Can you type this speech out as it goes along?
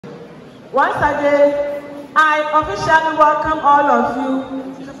Once again, I officially welcome all of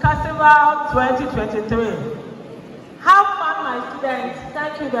you to KASSIVAL 2023. Have fun, my students.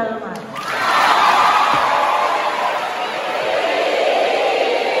 Thank you very much.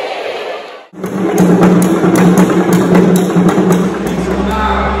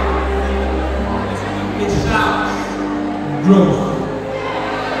 Growth.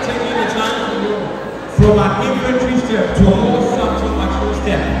 Taking the time to grow from an infantry step to a more subtle mature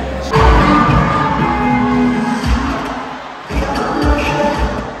step.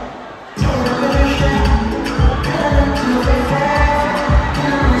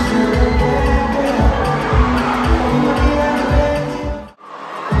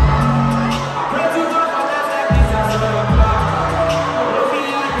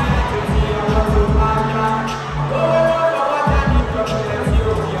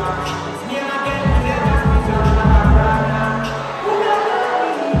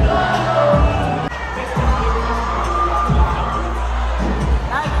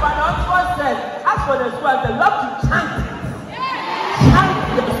 They love to chant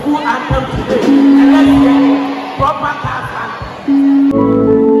the school anthem today, and let's get proper Kass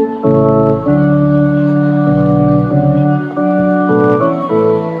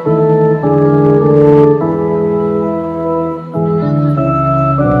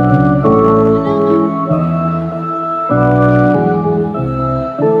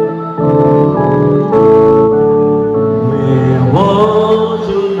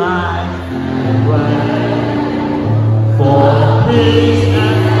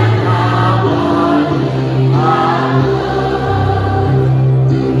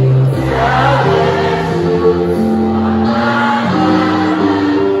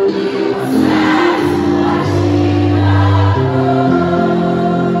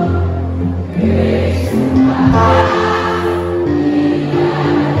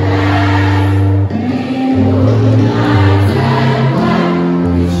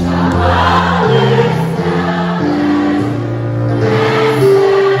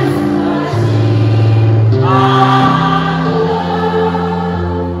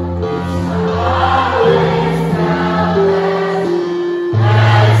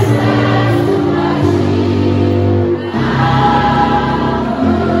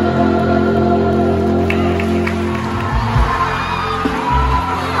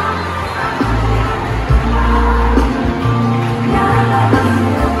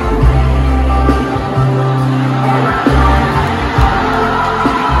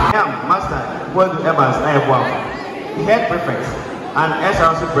the head prefect and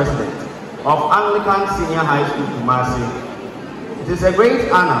SRC president of Anglican Senior High School, Kumasi. It is a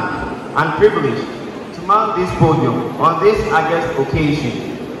great honor and privilege to mount this podium on this August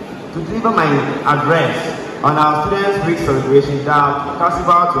occasion to deliver my address on our Students' Week celebration dubbed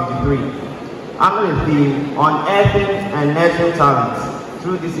KASSIVAL 23, under the theme Unearthing and Nurturing Talents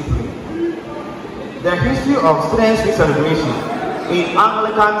Through Discipline. The history of Students' Week celebration in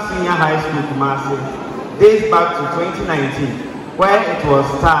Anglican Senior High School, Kumasi dates back to 2019, where it was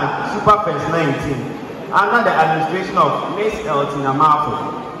tagged Superfest 19 under the administration of Miss Eltina Marfo.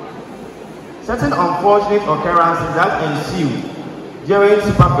 Certain unfortunate occurrences that ensued during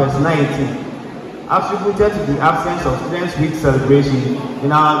Superfest 19 attributed to the absence of Students' Week celebration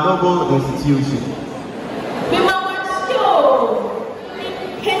in our noble institution.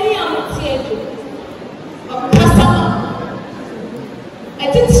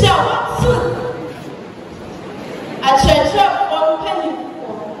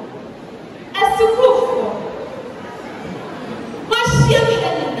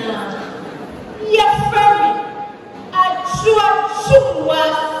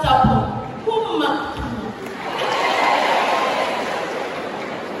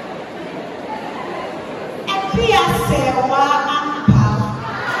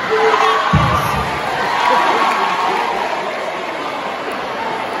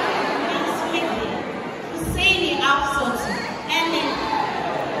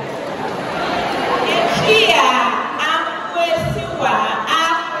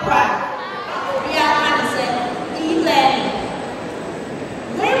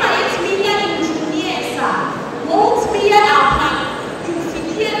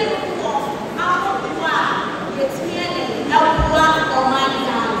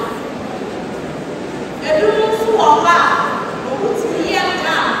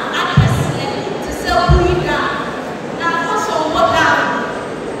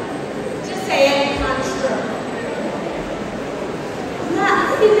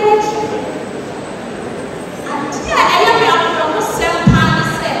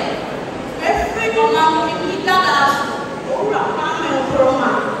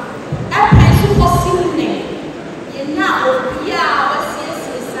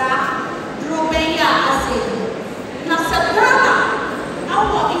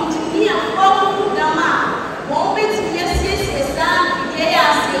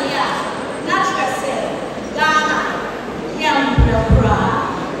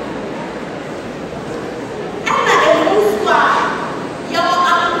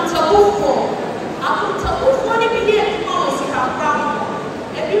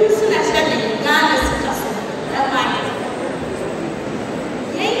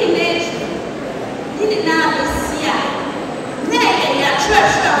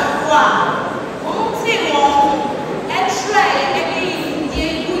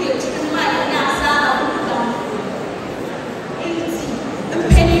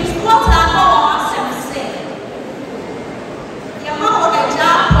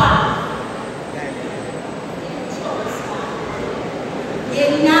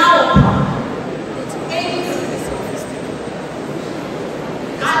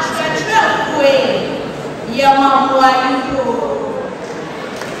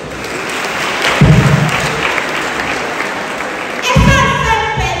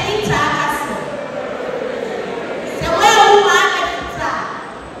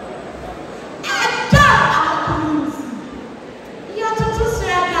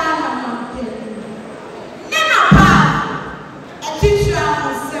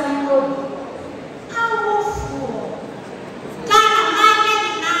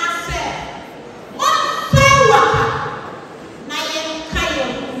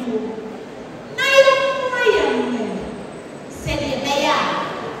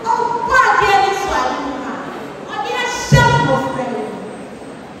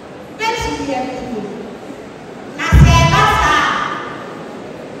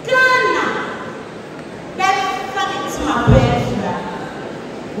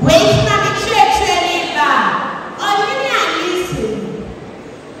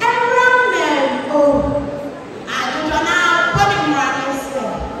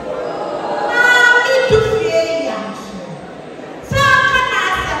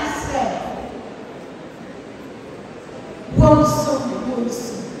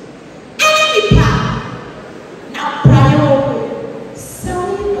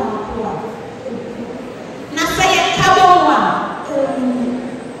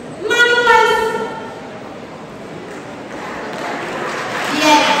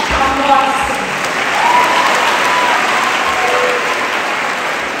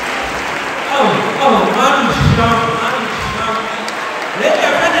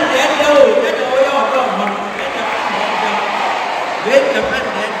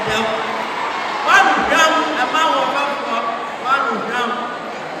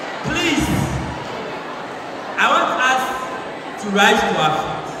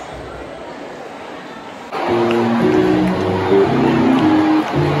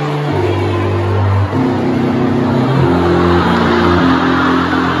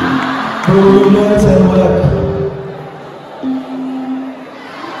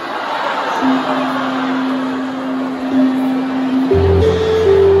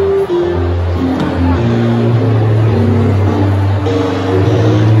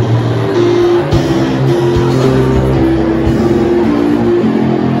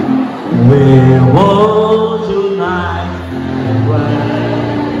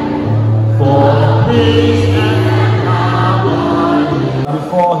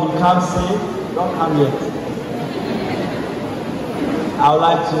 I would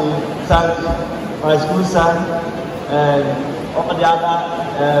like to thank my school son and all the other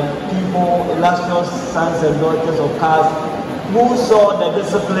people, illustrious sons and daughters of Kass, who saw the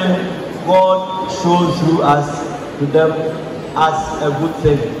discipline God showed through us to them as a good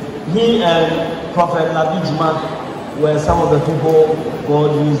thing. He and Prophet Labijma were some of the people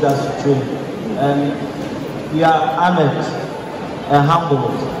God used us to train. And we are honored and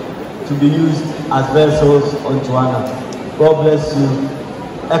humbled to be used as vessels unto honor. God bless you.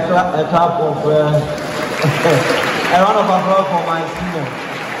 A clap of a round of applause for my senior.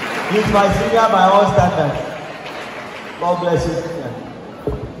 He's my senior by all standards. God bless you, senior.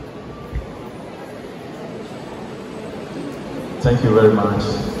 Thank you very much.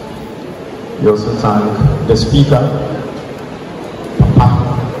 We also thank the speaker.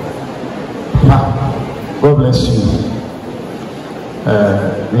 Papa, God bless you.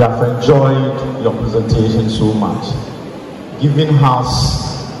 We have enjoyed your presentation so much, giving us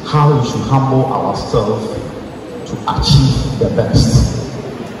how we should humble ourselves to achieve the best.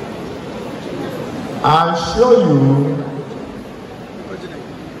 I assure you,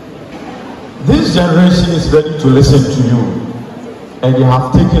 this generation is ready to listen to you, and they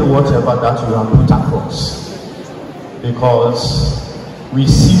have taken whatever that you have put across, because we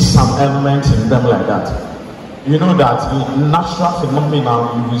see some elements in them like that. You know that in natural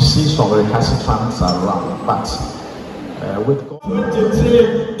phenomena you will see some recalcitrants around, but with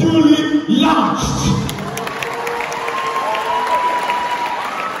 23 duly launched.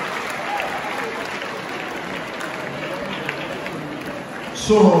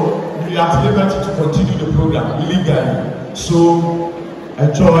 So we are at liberty to continue the program illegally. So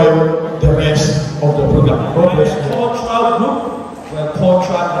enjoy the rest of the program. God bless you. Cultural group, we're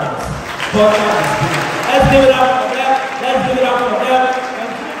cultural dance. Cultural is good. Let's give it up for them. Let's give it up for them.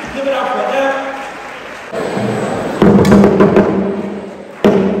 Let's give it up for them.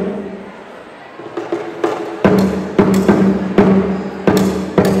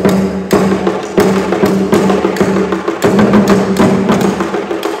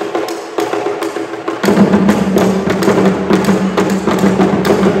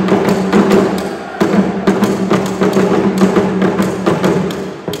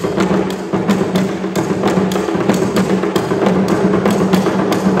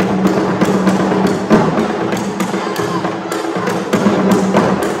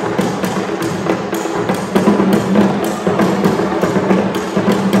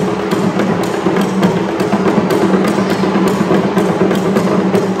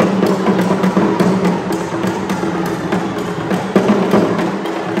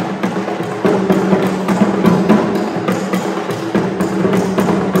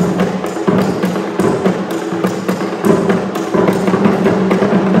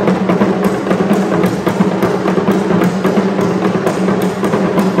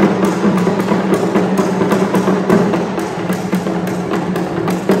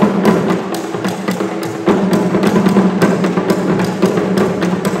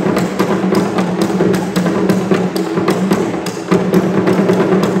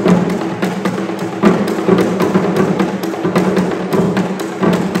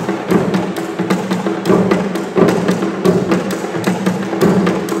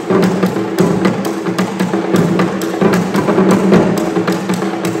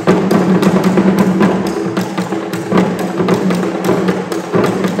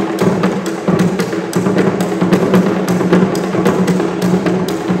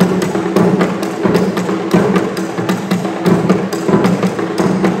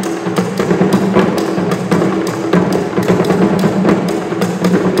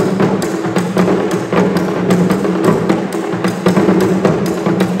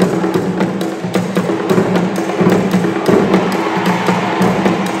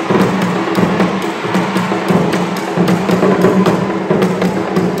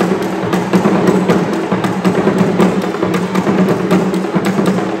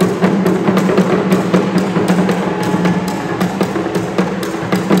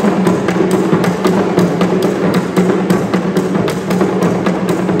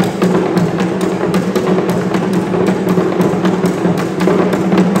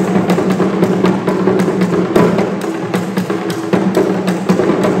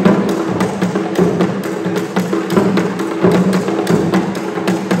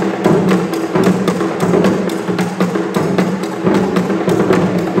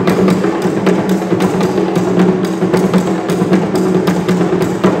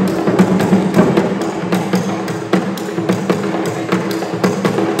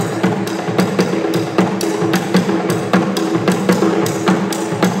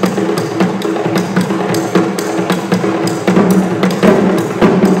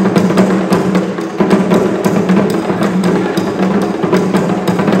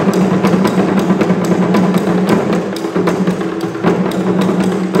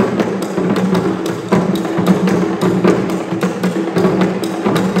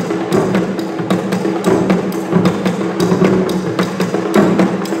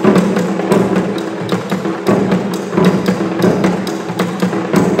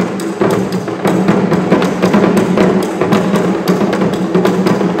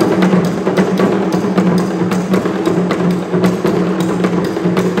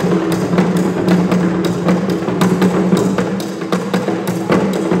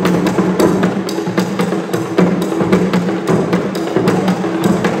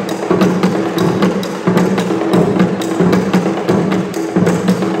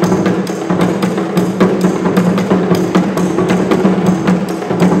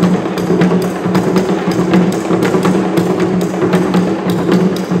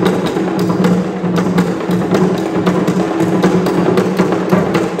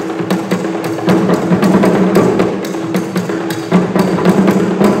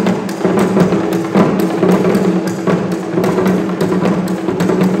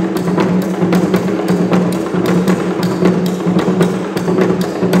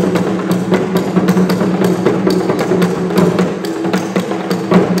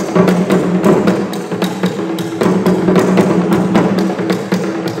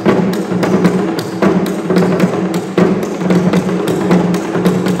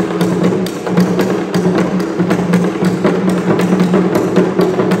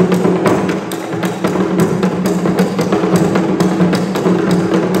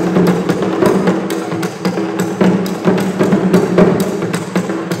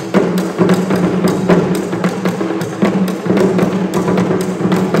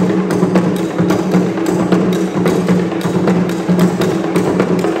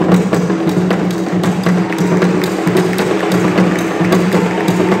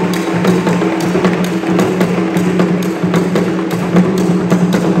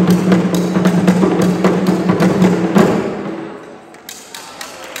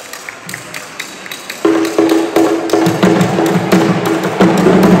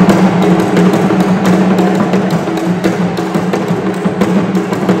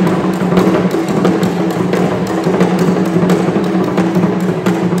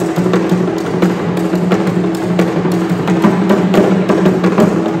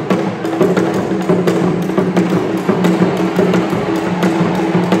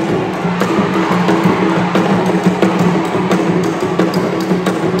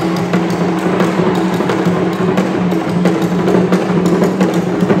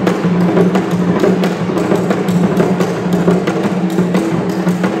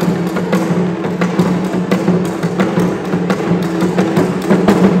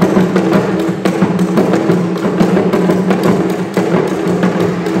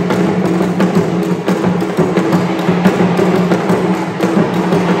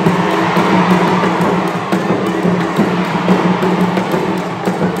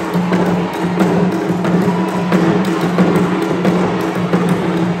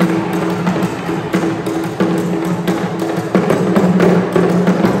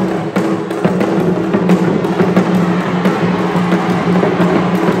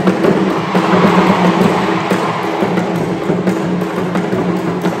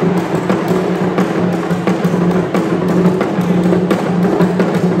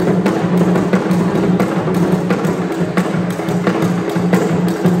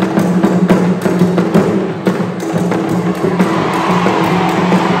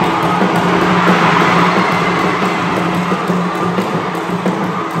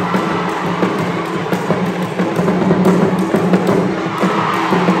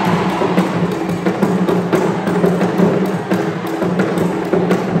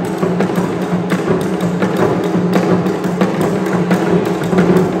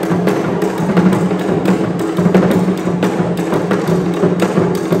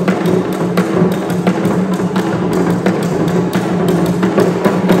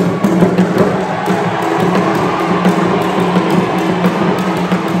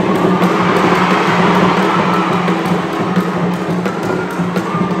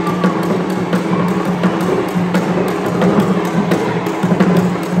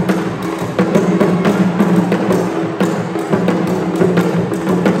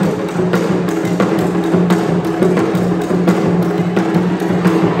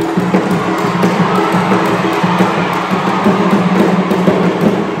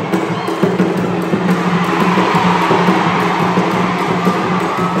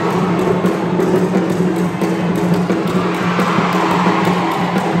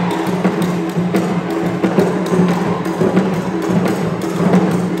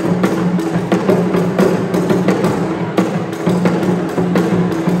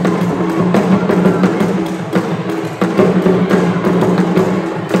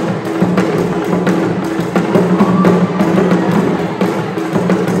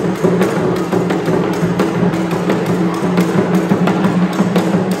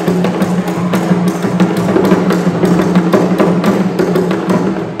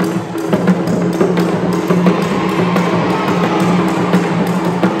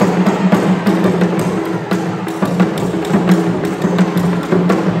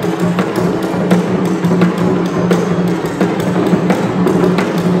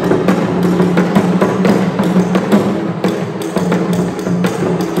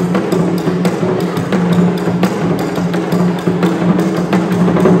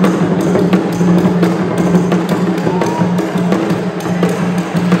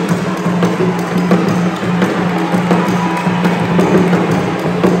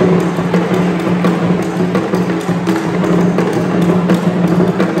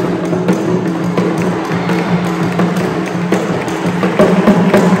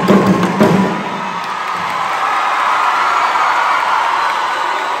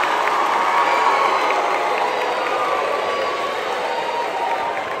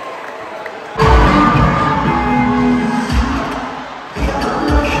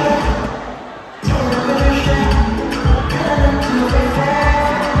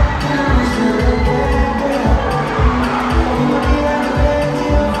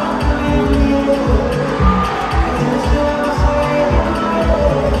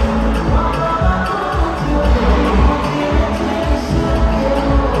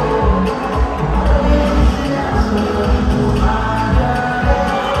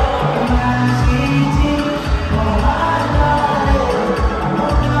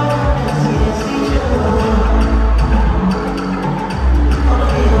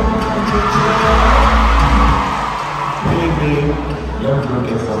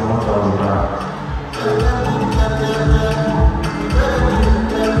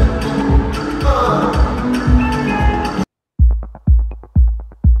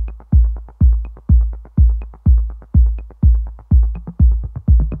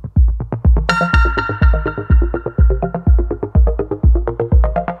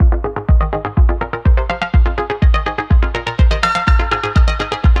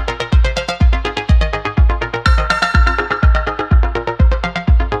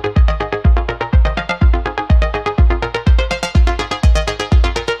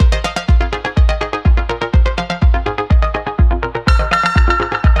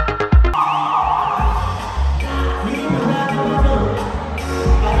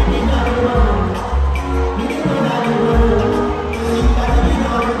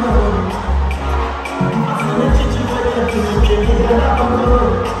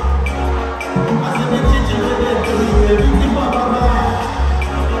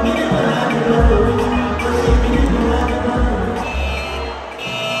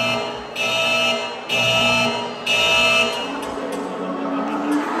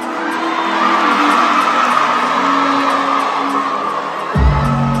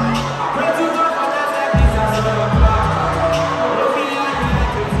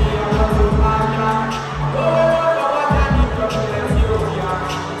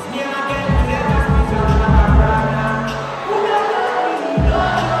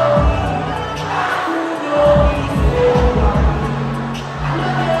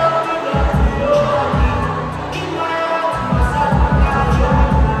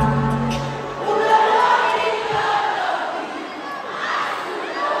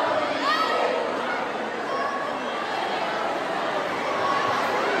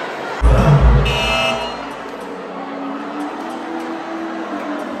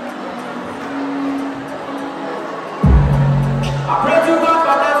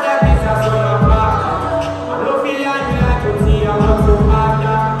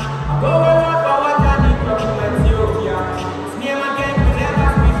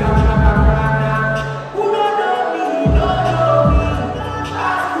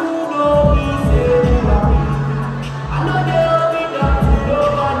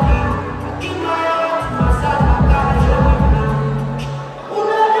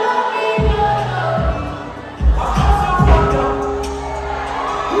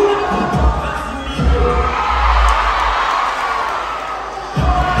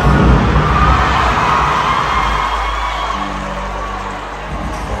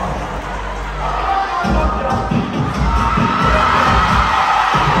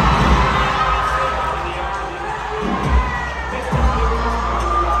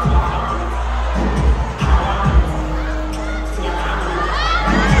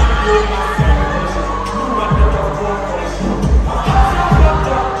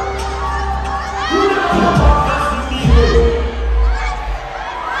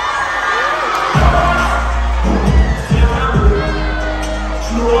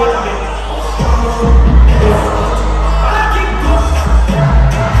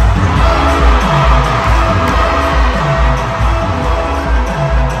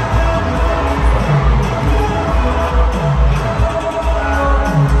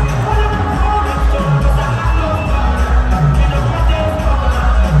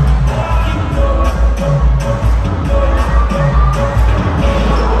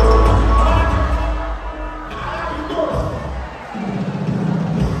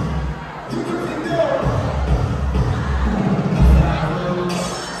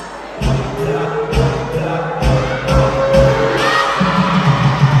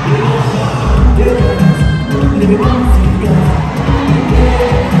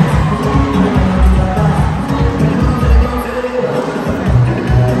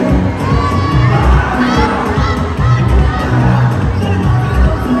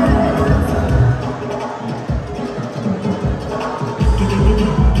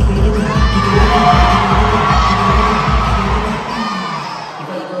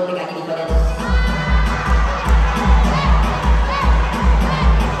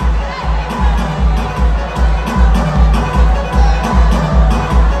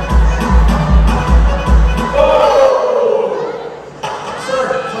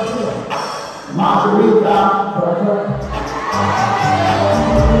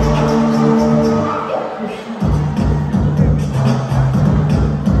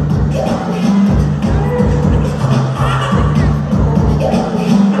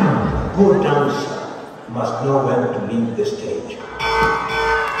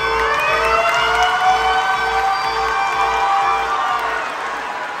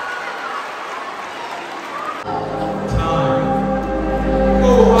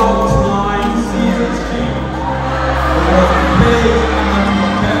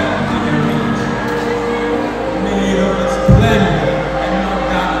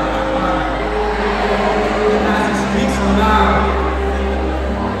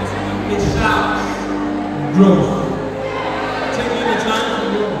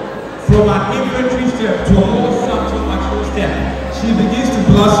 From an infantry step to a more subtle mature step, she begins to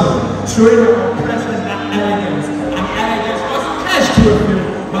blossom, showing her oppressors that elegance. And elegance was attached to a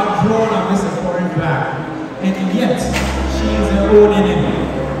field, but drawn on this foreign flag. And yet, she is her own enemy.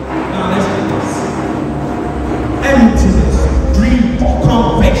 Now let's do this. Emptiness, dream,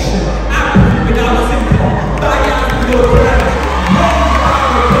 conviction, apathy without symptom, bias without plans, wrong without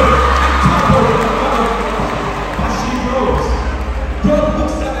pain, and topple with a mother. But she knows. God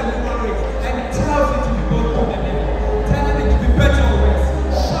looks at her in one way and tells it to be both good and evil, telling it to be better or worse,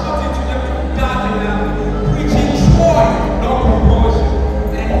 shouting to them to die in them, preaching joy, not compulsion.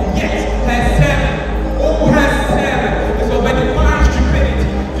 And yet, her sermon, her sermon is of a divine stupidity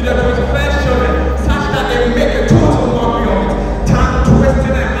to the 21st children, such that they will make a total mockery of it, tongue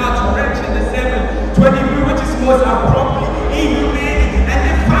twisting and heart wrenching the sermon to a degree which is most abruptly inhumane and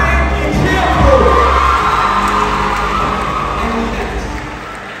defiantly cheerful. And yet,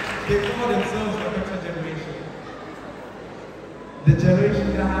 they call themselves the better generation. The generation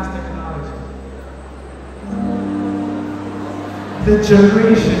that has technology. The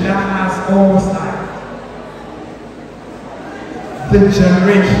generation that has oversight. The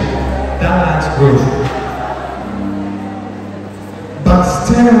generation that lacks growth. But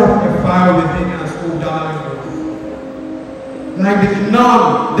stir up a fire within us, O darling growth. Like the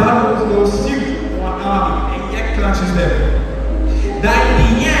canal that knows no suit or army and yet clutches them. That in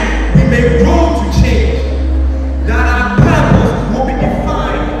the end we may grow to change. That our purpose will be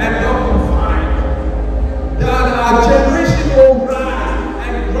defined and not confined. That our generation will rise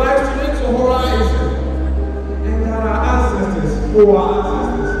and drive straight to horizon. And that our ancestors, who are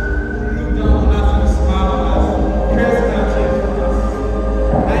ancestors, will look down on us and smile on us, cursing our tears from us.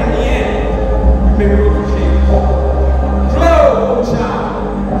 And in the end, we may grow to change. Grow, oh child.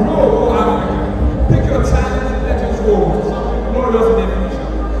 Grow, oh Africa. Pick your talents and let us go to something glorious in the future.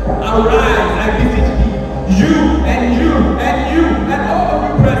 Arise, I beseech thee. You and you and you and all of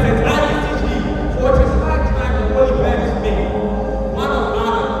you present, I beseech thee. For it is high time the holy bed is made. One of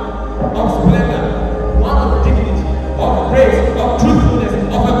honor, of splendor, one of dignity, of grace, of truthfulness,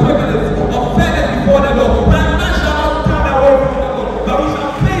 of equivalence, of fairness before the Lord. But man shall not turn away from the Lord, but we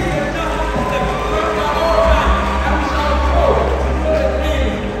shall face the justice system from all time, and we shall grow to know the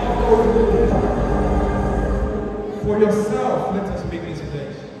things of those. For yourself, let us make this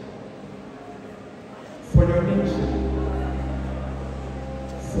pledge. For your nation,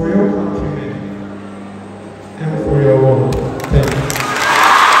 for your countrymen, and for your world. Thank you.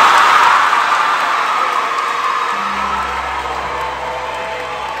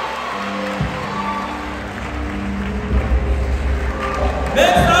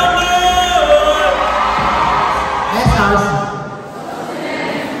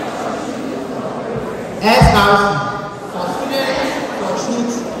 SRC for students, for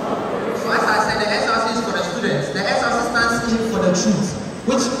truth. So as I said, the SRC is for the students. The SRC stands in for the truth,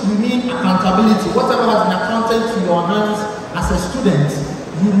 which we mean accountability. Whatever has been accounted to your hands as a student,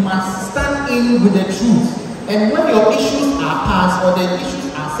 you must stand in with the truth. And when your issues are passed or the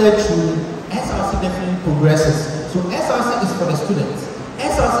issues are said through, SRC definitely progresses. So SRC is for the students.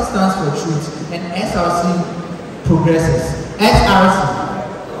 SRC stands for truth, and SRC progresses. SRC.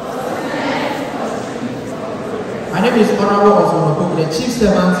 My name is Honorable Oswald, the Chief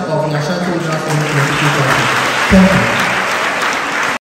Servant of the Ashanti Regional Senior. Thank you.